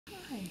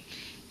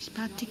She's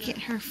about to get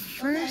her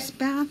first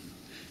bath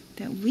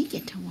that we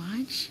get to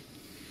watch.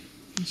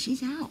 And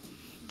she's out.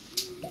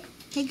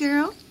 Hey,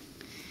 girl.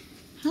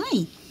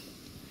 Hi.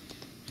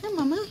 Hi,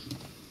 Mama.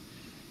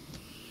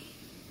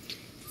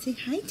 Say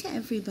hi to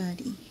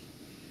everybody.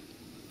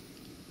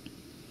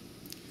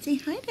 Say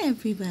hi to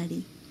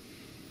everybody.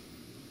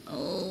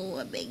 Oh,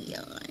 a big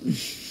yawn.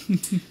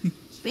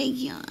 Big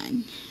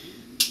yawn.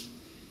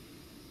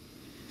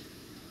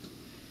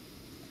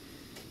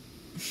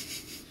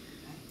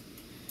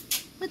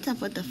 What's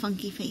up with the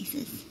funky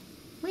faces?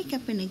 Wake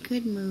up in a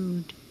good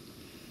mood.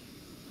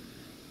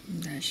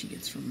 That she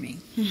gets from me.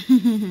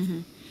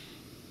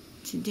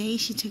 Today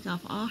she took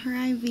off all her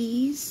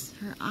IVs,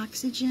 her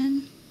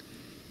oxygen.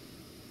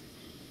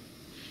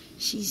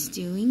 She's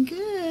doing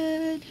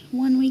good.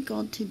 1 week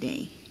old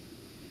today.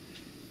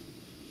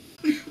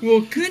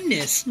 Well,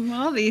 goodness.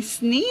 All these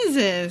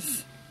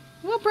sneezes.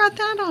 What brought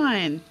that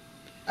on?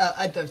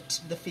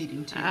 The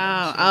feeding tube.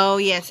 Oh,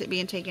 yes, it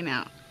being taken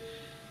out.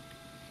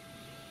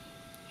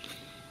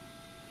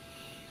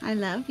 I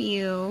love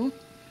you.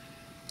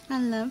 I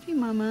love you,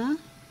 Mama.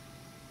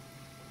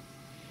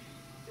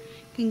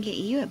 Can get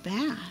you a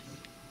bath.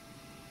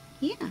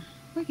 Yeah,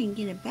 we're gonna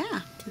get a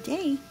bath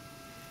today.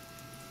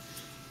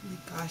 Oh my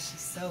gosh,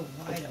 she's so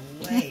wide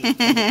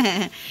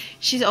awake.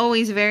 She's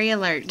always very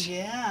alert.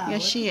 Yeah.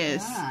 Yes, she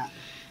is. I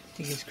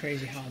think it's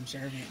crazy how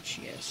observant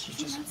she is. She's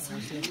just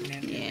always looking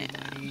at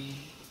everybody.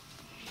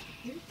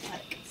 You're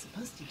like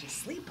supposed to just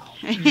sleep all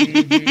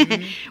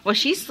day. Well,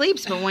 she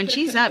sleeps, but when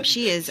she's up,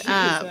 she is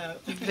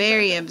up.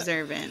 Very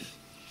observant.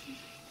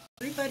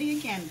 Everybody,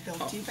 again,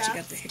 they'll do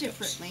baths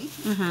differently.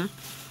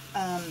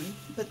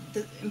 But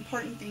the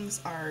important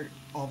things are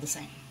all the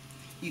same.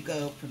 You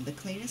go from the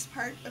cleanest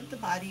part of the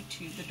body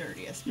to the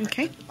dirtiest part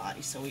of the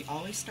body. So we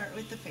always start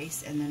with the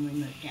face and then we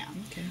move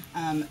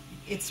down.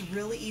 It's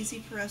really easy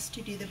for us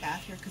to do the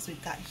bath here because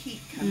we've got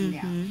heat coming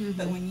down.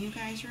 But when you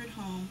guys are at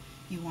home,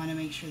 you want to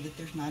make sure that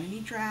there's not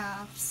any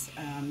drafts.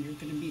 You're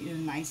going to be in a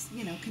nice,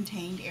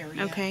 contained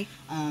area.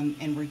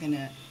 And we're going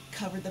to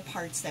cover the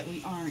parts that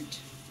we aren't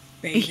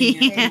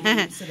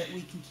bathing so that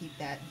we can keep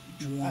that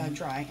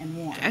dry and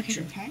warm.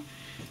 Okay?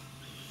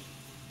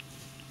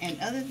 And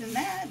other than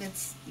that,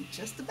 it's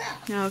just a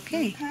bath.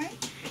 Okay. So,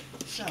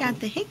 she got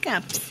the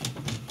hiccups.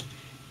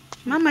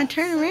 Mama,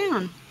 turn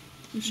around.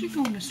 She's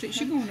going to sleep.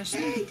 She's going to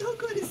sleep. Hey, don't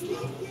go to sleep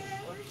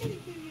yet. We're going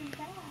to give you a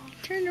bath.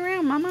 Turn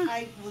around, Mama.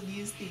 I will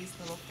use these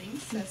little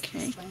things as the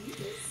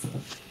sponges.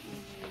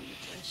 And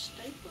fresh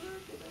diaper.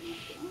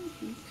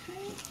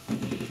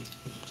 Okay.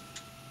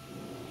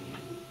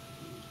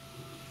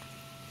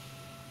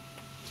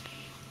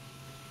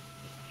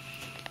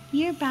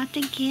 You're about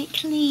to get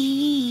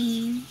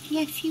clean.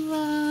 Yes, you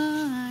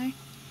are.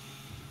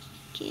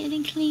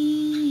 Getting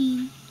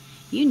clean.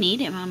 You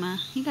need it, Mama.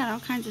 You got all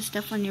kinds of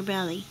stuff on your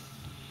belly.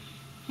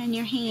 And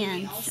your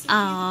hands.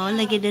 Oh,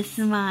 look at the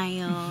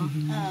smile.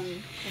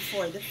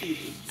 Before the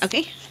feeding.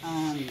 Okay.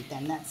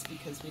 Then that's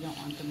because we don't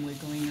want them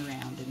wiggling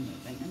around and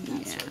moving and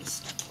that sort of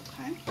stuff.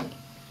 Okay?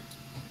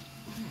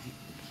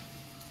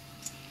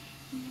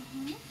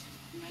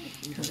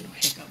 Her little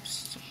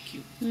hiccups. So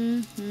cute.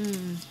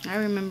 I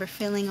remember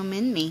feeling them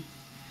in me.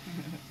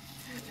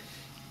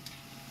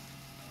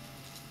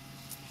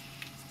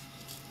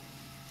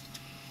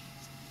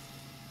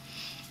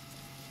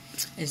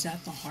 Is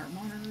that the heart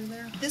monitor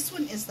there? This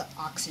one is the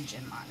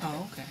oxygen monitor.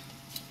 Oh, okay.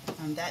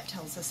 That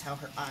tells us how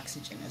her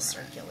oxygen is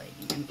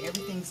circulating. And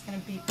everything's going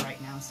to beep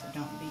right now, so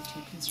don't be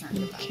too concerned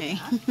about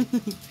that.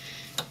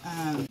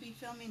 You'll be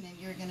filming and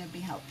you're going to be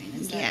helping.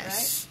 Is that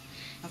right?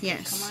 Okay,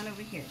 yes. Come on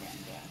over here then,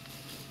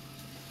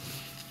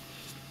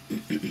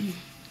 Dad.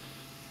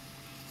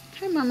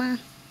 Hi, Mama.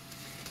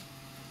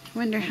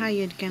 Wonder how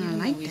you're gonna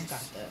like we've this.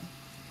 Got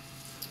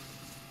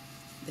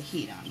the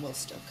heat on. We'll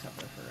still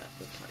cover her up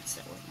with parts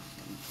that we're not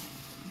going to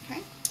clean.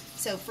 Okay.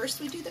 So first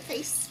we do the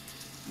face.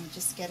 And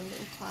just get a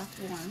little cloth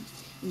warm,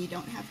 and you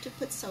don't have to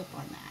put soap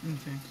on that.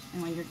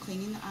 And when you're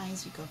cleaning the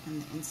eyes, you go from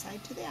the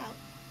inside to the out.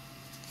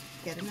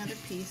 Get another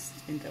piece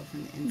and go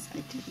from the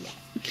inside to the out.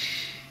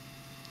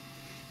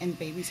 And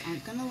babies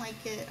aren't going to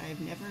like it. I've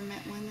never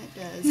met one that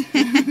does.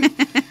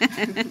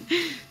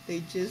 They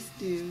just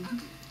do.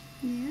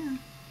 Yeah.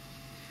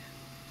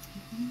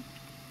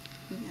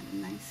 We got a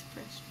nice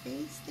fresh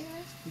face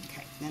there.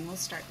 Okay, then we'll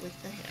start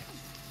with the hair.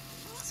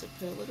 So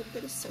put a little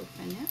bit of soap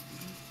in it.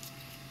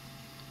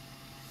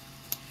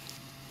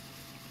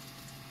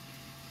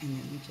 And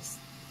then you just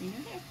clean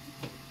her hair.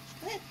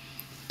 Go ahead.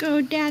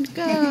 Go, Dad,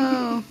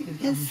 go.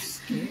 I'm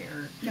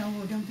scared.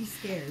 No, don't be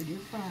scared. You're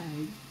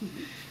fine.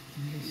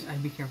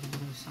 I'd be careful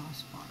with the soft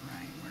spot,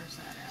 right? Where's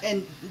that at?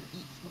 And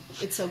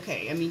it's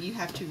okay. I mean, you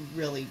have to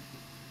really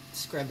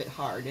scrub it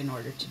hard in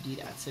order to do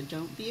that. So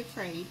don't be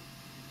afraid.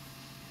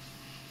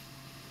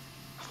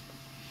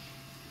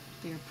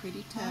 They're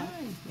pretty tough.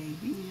 Hi,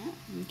 baby. Yeah,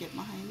 and get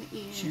behind the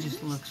ears. She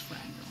just looks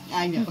fragile.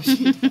 I know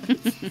she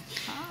does.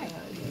 Hi. I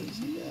know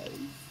she does.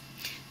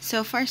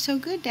 So far, so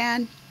good,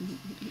 Dad. Does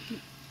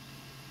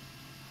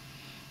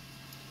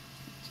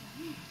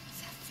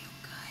that feel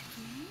good?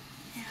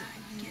 Yeah,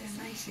 get it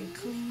nice and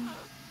clean.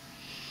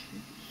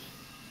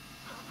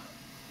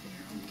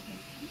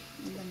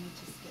 Let me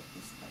just get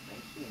this part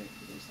right here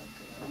because there's a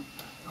girl.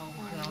 Oh,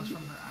 that was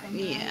from her eye.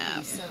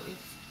 Yeah. So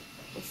if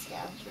the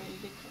scab's ready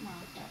to come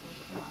off, that will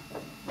come off.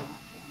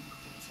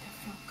 Does that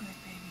feel good,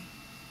 baby?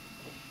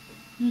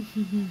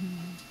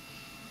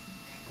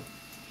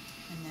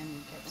 And then we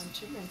get one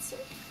to rinse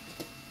it.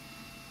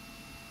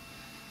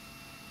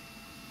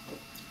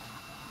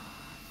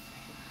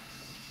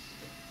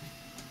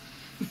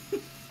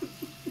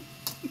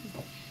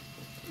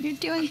 You're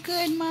doing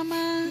good,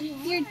 Mama.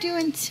 You're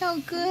doing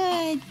so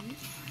good.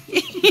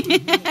 Did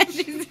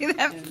you see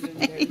that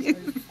face?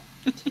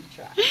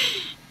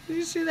 Did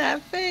you see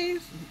that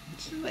face?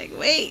 She's like,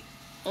 wait,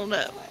 hold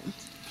up.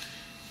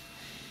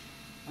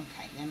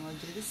 Okay, then we'll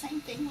do the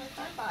same thing with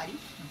our body.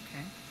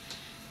 Okay.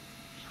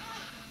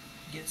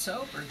 Get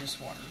soap or just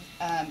water?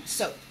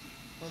 Soap.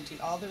 We'll do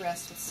all the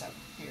rest with soap.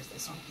 Here's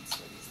this one. You can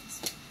still use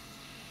this one.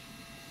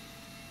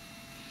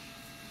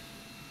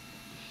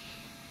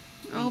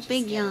 Oh, Just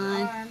big get her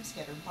yawn. arms,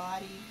 get her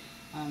body,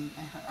 and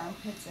her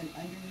armpits and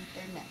underneath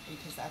their neck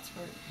because that's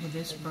where. Will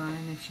this burn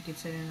if she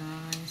gets it in her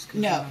eyes?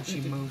 'Cause, No,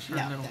 she moves her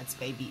no, little. that's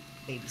baby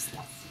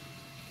stuff.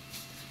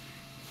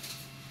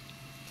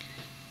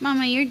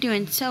 Mama, you're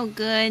doing so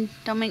good.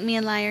 Don't make me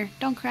a liar.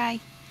 Don't cry.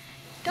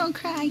 Don't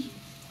cry.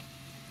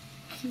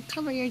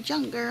 Cover your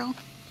junk, girl.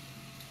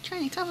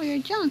 Trying to cover your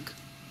junk.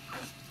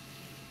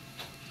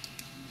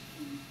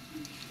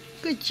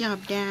 Good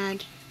job,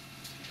 Dad.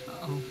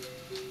 Uh-oh.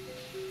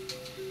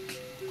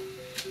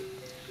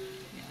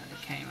 Yeah,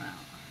 it came out.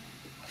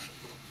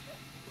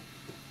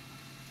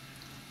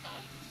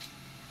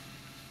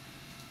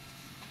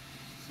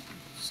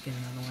 Just get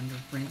another one to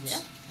rinse. Yeah,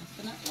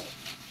 definitely.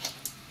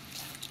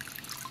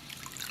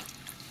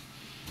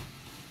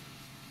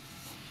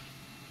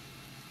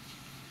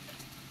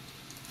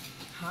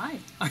 Hi.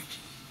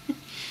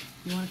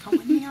 You want to come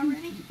with me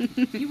already?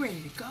 You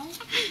ready to go?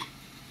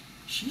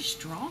 She's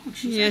strong.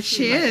 She's Yes,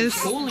 actually, she like, is.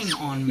 pulling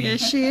on me.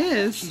 Yes, she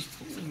is. She's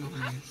pulling on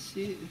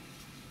me.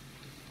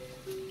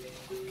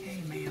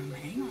 Okay, ma'am.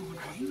 Hang on.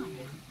 Hang on.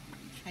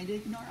 Try to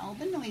ignore all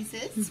the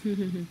noises.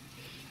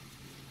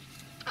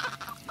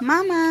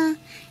 Mama,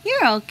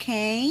 you're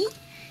okay.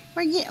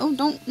 Oh,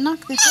 don't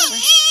knock this over.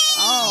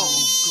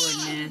 Oh,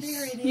 goodness.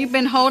 There it is. You've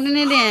been holding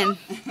it in.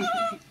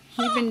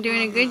 You've been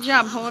doing a good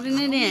job holding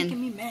it Making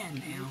in. me mad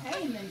now.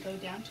 Okay, and then go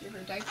down to her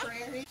diaper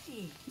area.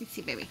 You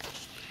see, baby.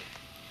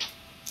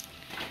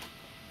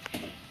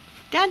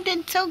 Dad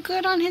did so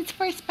good on his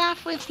first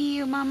bath with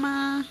you,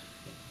 Mama.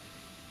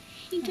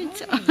 He did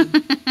so.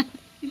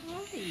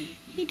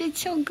 He did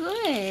so You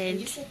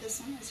good. said this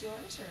one is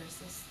yours, or is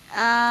this?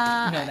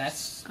 No,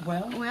 that's,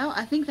 Well,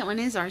 I think that one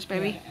is ours,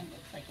 baby. Yeah, it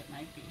looks like it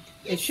might be.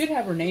 it should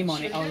have her name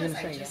on it. Sure I was does,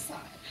 going to I say just that.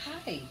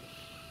 saw it.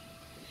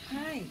 Hi.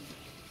 Hi.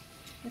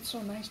 It's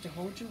so nice to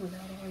hold you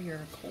without all your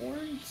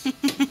cords.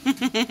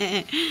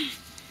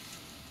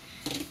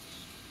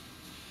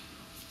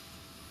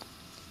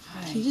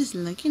 Hi. She's just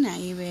looking at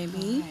you,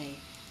 baby. Hi.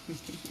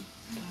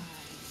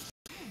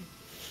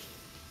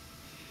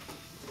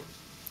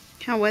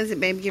 How was it,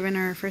 babe, giving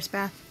her first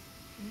bath?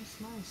 It's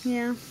nice.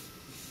 Yeah.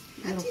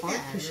 A little too hard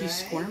bad, because she's right?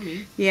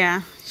 squirmy.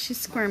 Yeah, she's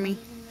squirmy.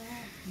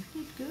 You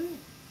did good.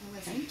 I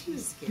wasn't Thank too you.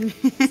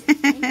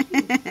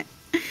 scared.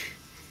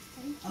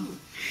 Oh,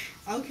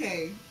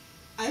 okay.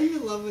 I'm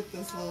in love with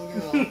this little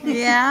girl.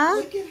 Yeah?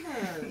 Look at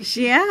her.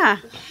 Yeah.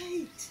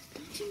 Right.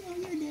 Don't you know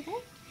you're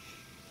little?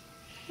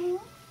 Huh?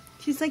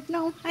 She's like,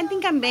 no, I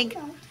think I'm big.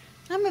 Okay.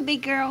 I'm a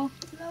big girl.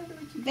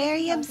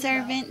 Very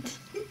observant.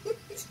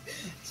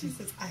 She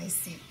says, I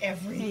see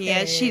everything.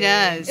 Yeah, she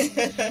does.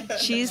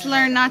 She's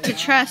learned not to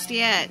trust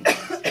yet.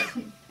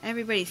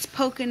 Everybody's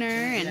poking her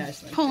and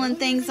Yes, like, pulling don't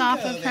things even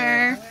off go of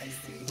there. her. I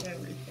see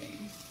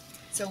everything.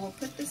 So we'll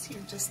put this here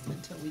just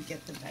until we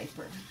get the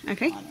diaper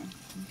Okay. on her.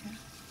 Okay.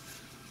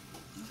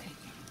 Okay.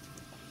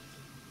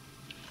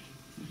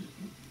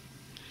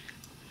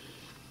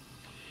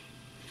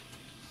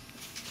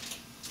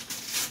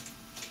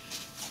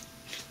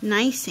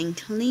 Nice and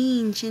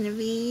clean,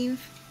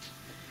 Genevieve.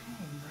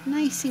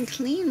 Nice and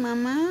clean,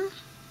 Mama.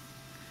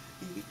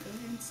 And you go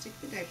ahead and stick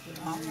the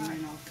diaper on All her, right.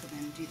 and I'll come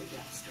in and do the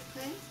rest,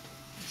 okay?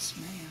 Yes,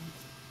 ma'am.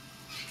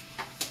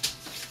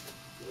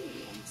 Ooh,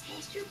 you almost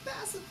lost your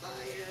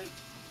pacifier.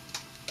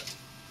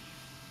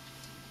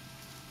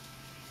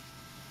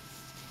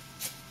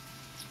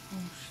 Oh,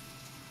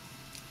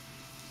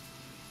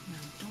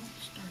 now don't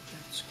start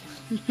that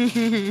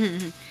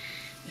squirming.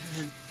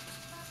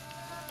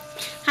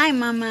 Hi,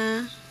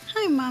 Mama.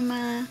 Hi,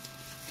 Mama.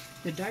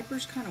 The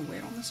diaper's kind of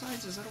wet on the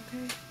sides. Is that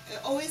okay?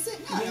 Oh, is it?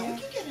 No, Yeah.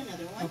 we can get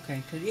another one.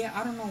 Okay, because, yeah,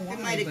 I don't know why. It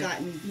might have but-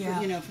 gotten, yeah.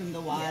 you know, from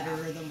the water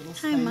or the little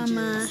Hi, sponges.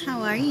 Mama.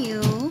 How are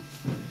you?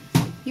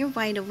 You're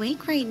wide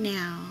awake right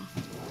now.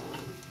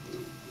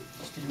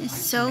 Just didn't It's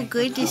like so make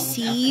good it to all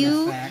see after the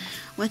you. fact.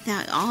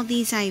 Without all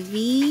these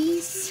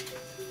IVs.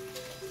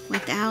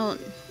 Without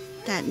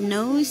that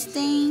nose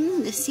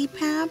thing, the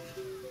CPAP.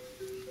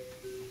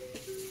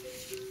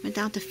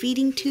 Without the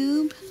feeding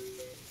tube.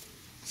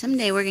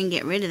 Someday we're going to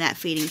get rid of that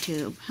feeding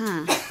tube,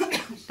 huh?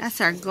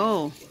 That's our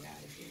goal.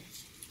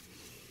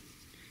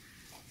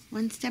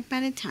 One step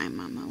at a time,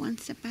 Mama. One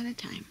step at a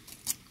time.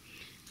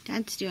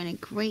 Dad's doing a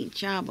great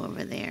job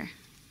over there.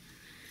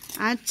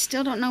 I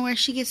still don't know where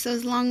she gets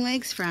those long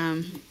legs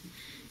from.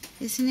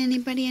 Isn't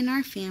anybody in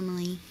our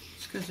family?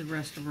 It's because the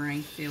rest of her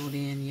ain't filled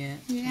in yet.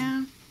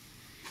 Yeah.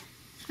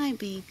 Hi,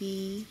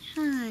 baby.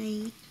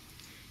 Hi.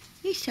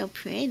 You're so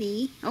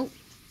pretty. Oh,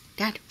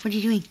 Dad, what are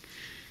you doing?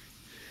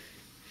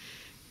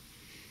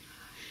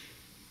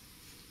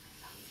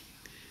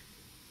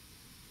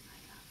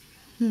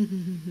 All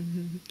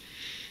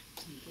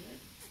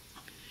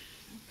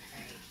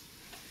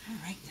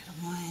right, little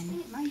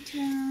one. My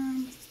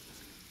turn.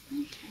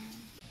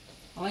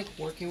 I like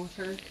working with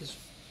her because